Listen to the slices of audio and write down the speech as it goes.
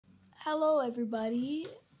Hello everybody,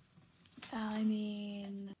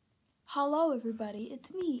 hello everybody,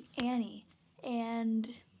 it's me, Annie,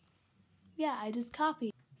 and yeah, I just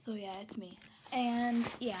copied, so yeah, it's me. And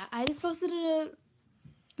yeah, I just posted a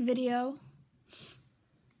video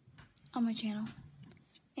on my channel,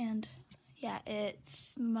 and yeah,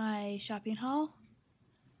 it's my shopping haul,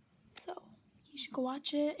 so you should go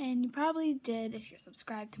watch it, and you probably did if you're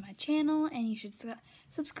subscribed to my channel, and you should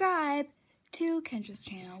subscribe to Kendra's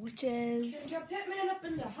channel, which is Kendra Pittman up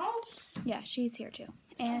in the house. Yeah, she's here too,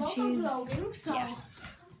 and I'm she's vlogging, so yeah.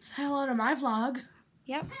 say hello to my vlog.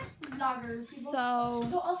 Yep. Vlogger people.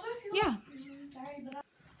 So also if you yeah. sorry, but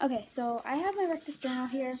Okay, so I have my Rectus journal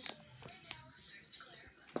here.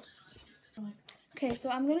 Okay, so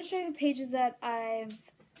I'm gonna show you the pages that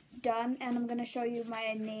I've done, and I'm gonna show you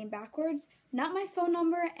my name backwards, not my phone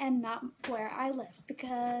number, and not where I live,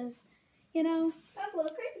 because you know. that's a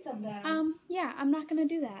little creepy sometimes. Yeah, I'm not gonna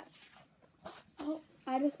do that. Oh,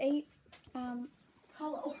 I just ate.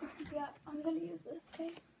 Hello. Yeah, I'm gonna use this.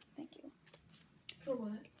 Okay, thank you. For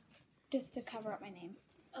what? Just to cover up my name,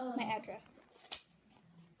 my address.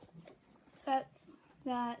 That's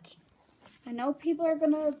that. I know people are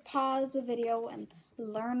gonna pause the video and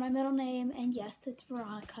learn my middle name, and yes, it's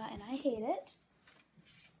Veronica, and I hate it.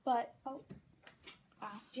 But oh, wow.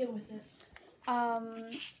 Deal with it.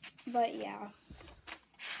 But yeah.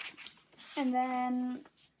 And then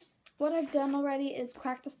what I've done already is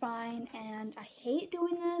crack the spine, and I hate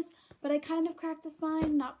doing this, but I kind of cracked the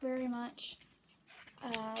spine, not very much.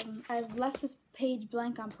 I've left this page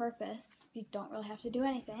blank on purpose. You don't really have to do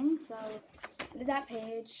anything, so I did that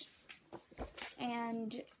page.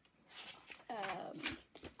 And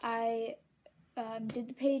I did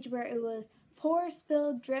the page where it was pour,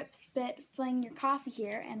 spill, drip, spit, fling your coffee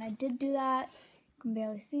here, and I did do that. You can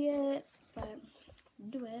barely see it, but I'll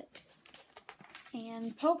do it.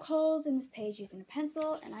 And poke holes in this page using a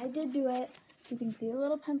pencil, and I did do it. You can see the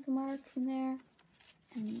little pencil marks in there,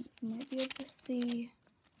 and you might be able to see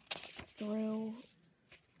through.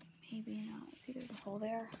 Maybe not. See, there's a hole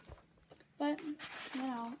there. But, you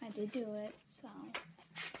know, I did do it, so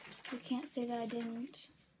you can't say that I didn't,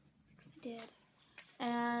 because I did.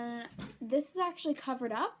 And this is actually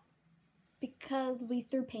covered up because we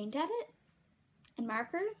threw paint at it and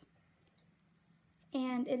markers.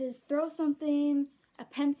 And it is throw something, a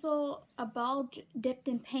pencil, a ball dipped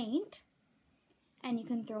in paint, and you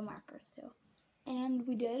can throw markers too. And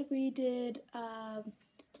we did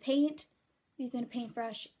paint using a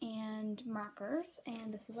paintbrush and markers,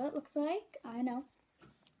 and this is what it looks like. I know,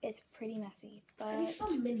 it's pretty messy, but How do you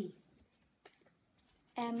spell mini?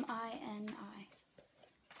 M-I-N-I.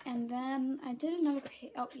 And then I did another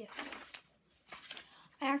page. Oh yes,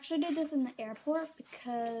 I actually did this in the airport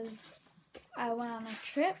because I went on a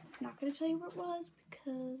trip. I'm not going to tell you where it was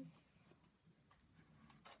because,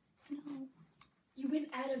 no. You went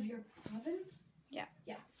out of your province? Yeah.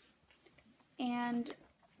 Yeah. And,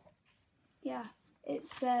 yeah, it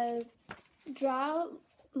says, draw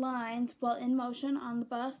lines while in motion on the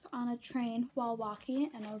bus, on a train, while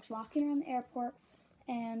walking. And I was walking around the airport,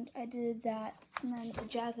 and I did that. And then to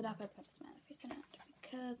jazz it up, I put a smiley face in it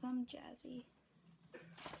because I'm jazzy.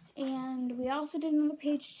 And we also did another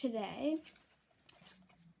page today.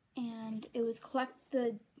 And it was collect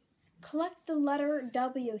the letter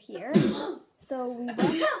W here. So we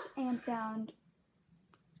went and found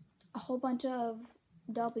a whole bunch of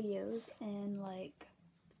W's in like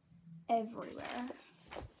everywhere.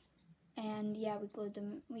 And yeah, we glued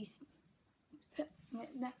them. We just put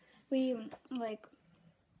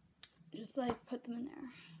them in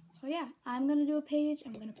there. So yeah, I'm gonna do a page.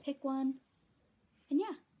 I'm gonna pick one, and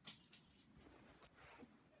yeah.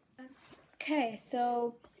 Okay,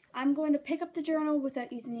 so I'm going to pick up the journal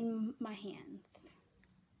without using my hands.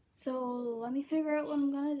 So let me figure out what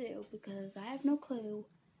I'm going to do because I have no clue.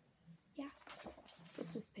 Yeah,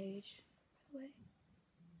 what's this page, by the way?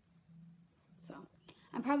 So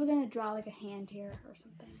I'm probably going to draw like a hand here or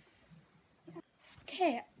something. Yeah.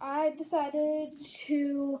 Okay, I decided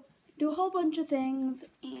to do a whole bunch of things,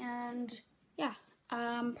 and yeah,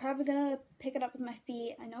 I'm probably going to pick it up with my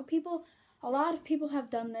feet. I know a lot of people have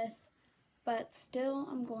done this, but still,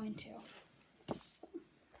 I'm going to. So.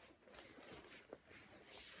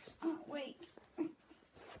 Oh, wait.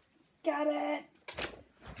 Got it.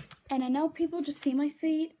 And I know people just see my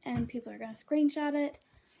feet, and people are going to screenshot it,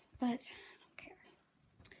 but I don't care.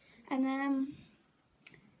 And then,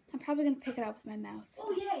 I'm probably going to pick it up with my mouth. So.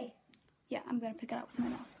 Oh, yay. Yeah, I'm going to pick it up with my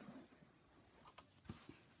mouth.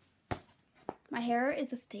 My hair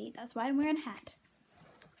is a state. That's why I'm wearing a hat.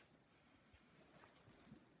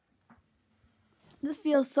 This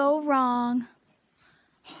feels so wrong.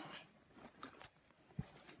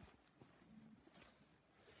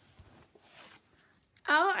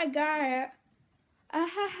 I got it.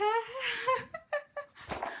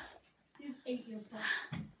 You just ate your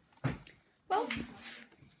book. Well,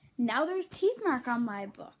 now there's teeth mark on my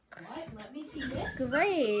book. What? Let me see this.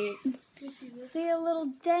 Great. Let me see this. See a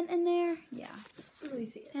little dent in there? Yeah. Let me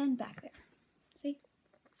see it. And back there. See?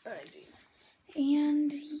 Oh, jeez.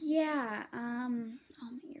 And yeah, all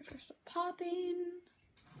my ears are still popping.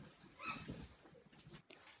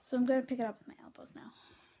 So I'm gonna pick it up with my elbows now,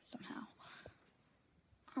 somehow.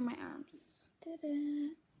 Or my arms. Did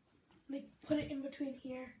it. Like, put it in between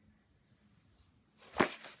here.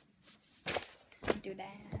 Do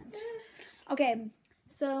that. Okay,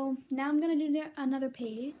 so now I'm gonna do another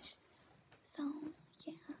page. So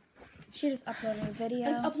yeah, she just uploaded a video.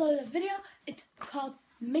 I've uploaded a video. It's called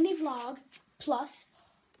Mini Vlog Plus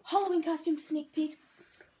Halloween Costume Sneak Peek.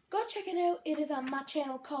 Go check it out. It is on my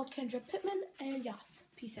channel called Kendra Pittman. And yes,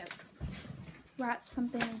 peace out. Wrap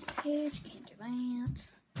something on this page. Can't do that.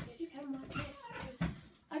 Yes, you can.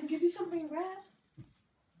 I can give you something to wrap.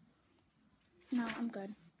 No, I'm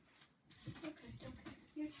good. Okay.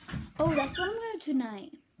 Here. Oh, that's what I'm gonna do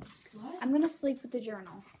tonight. What? I'm gonna sleep with the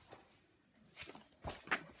journal.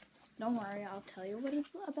 Don't worry, I'll tell you what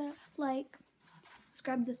it's about. Like,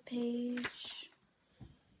 scrub this page.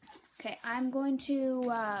 Okay, I'm going to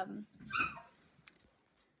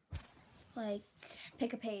like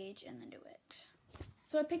pick a page and then do it.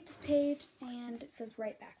 So I picked this page and it says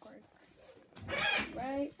right backwards.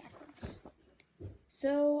 Right backwards.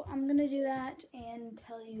 So I'm gonna do that and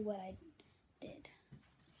tell you what I did.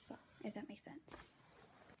 So if that makes sense.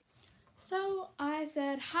 So I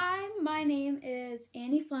said, hi, my name is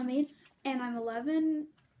Annie Fleming and I'm 11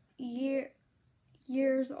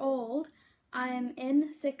 years old. I'm in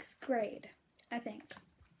 6th grade, I think.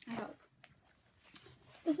 I hope.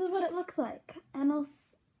 This is what it looks like. And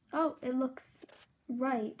oh, it looks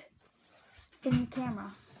right in the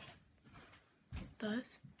camera. It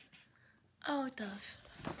does? Oh, it does.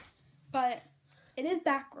 But it is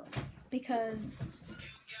backwards because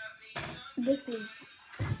this is,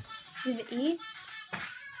 see the E?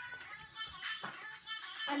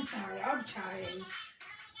 I'm sorry, I'm trying.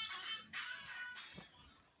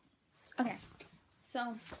 Okay,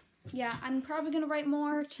 so yeah, I'm probably gonna write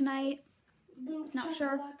more tonight. Boom, Not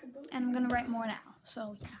sure. chakalaka, boom. And I'm gonna write more now.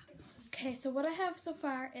 So yeah. Okay, so what I have so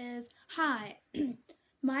far is, hi,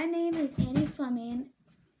 my name is Annie Fleming,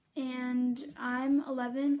 and I'm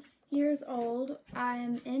 11 years old.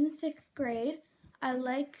 I'm in 6th grade. I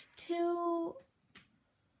like to.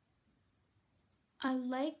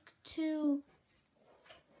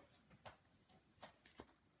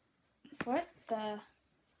 What the?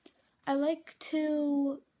 I like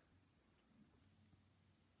to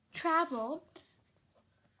travel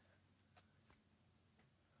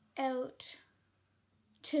out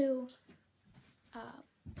to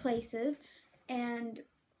places and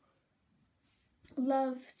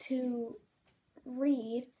love to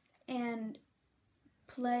read and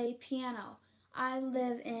play piano. I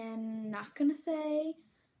live in, not gonna say,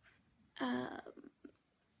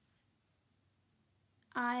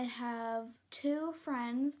 I have 2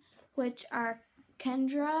 friends, which are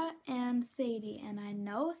Kendra and Sadie, and I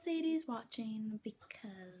know Sadie's watching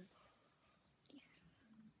because,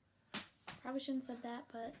 yeah, probably shouldn't have said that,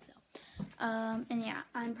 but still. And yeah,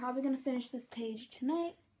 I'm probably gonna finish this page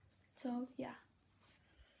tonight, so yeah.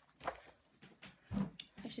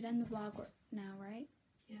 I should end the vlog now, right?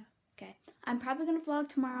 Yeah. Okay. I'm probably gonna vlog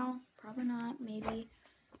tomorrow, probably not, maybe.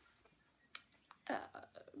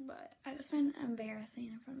 But I just find it embarrassing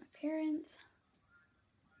in front of my parents.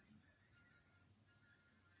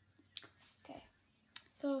 Okay.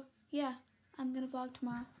 So, yeah, I'm gonna vlog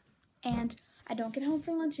tomorrow. And I don't get home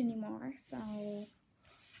for lunch anymore, so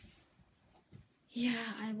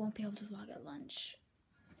yeah, I won't be able to vlog at lunch.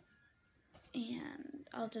 And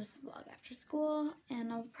I'll just vlog after school,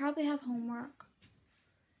 and I'll probably have homework.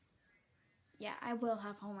 Yeah, I will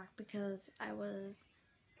have homework because I was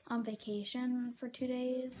on vacation for 2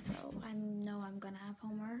 days, so I know I'm gonna have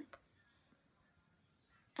homework.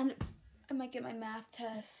 And I might get my math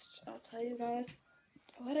test. I'll tell you guys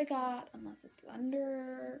what I got, unless it's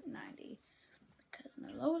under 90, because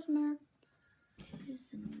my lowest mark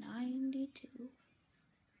is 92.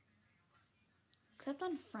 Except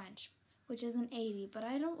on French, which is an 80, but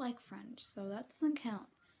I don't like French, so that doesn't count.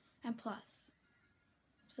 And plus,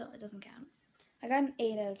 still, it doesn't count. I got an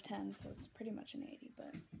 8 out of 10, so it's pretty much an 80,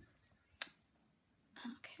 but I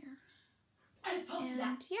don't care. I just posted And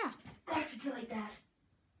that. yeah, I have to delete that.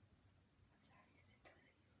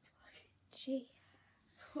 jeez.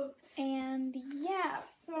 Whoops. And yeah,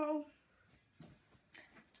 so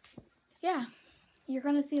yeah, you're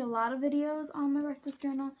gonna see a lot of videos on my Rectus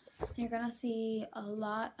journal, and you're gonna see a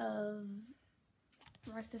lot of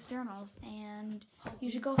Rectus journals, and you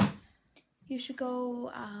should go.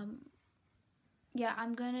 Yeah,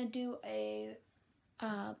 I'm gonna do a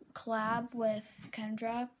collab with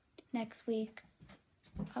Kendra next week,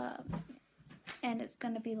 and it's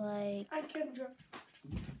gonna be like. I'm Kendra.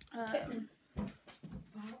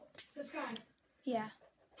 Subscribe. Yeah.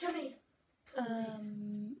 To me.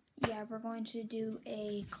 Yeah, we're going to do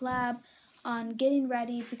a collab on getting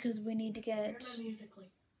ready because we need to get.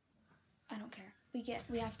 Musically. I don't care.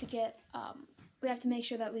 We have to get. We have to make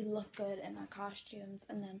sure that we look good in our costumes,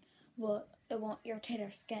 and then it won't irritate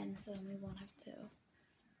our skin, so then we won't have to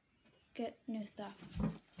get new stuff.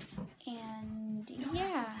 And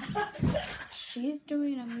yeah, she's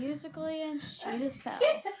doing a musically, and she just fell.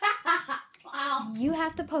 Wow. You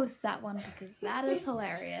have to post that one because that is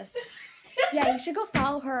hilarious. Yeah, you should go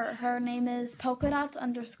follow her. Her name is polka dots _ By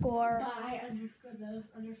 _ those _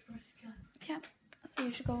 Scott. Yeah, so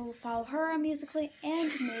you should go follow her on Musically and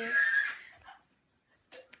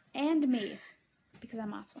me because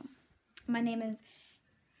I'm awesome. My name is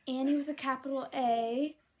Annie with a capital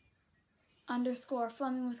A _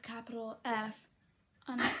 Fleming with a capital F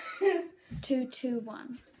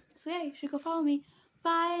 221. So yeah, you should go follow me.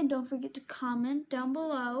 Bye, and don't forget to comment down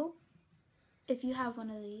below if you have one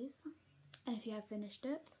of these and if you have finished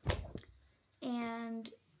it, and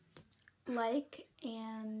like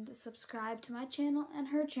and subscribe to my channel and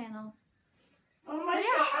her channel. Oh my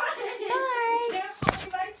So, yeah. God. Bye.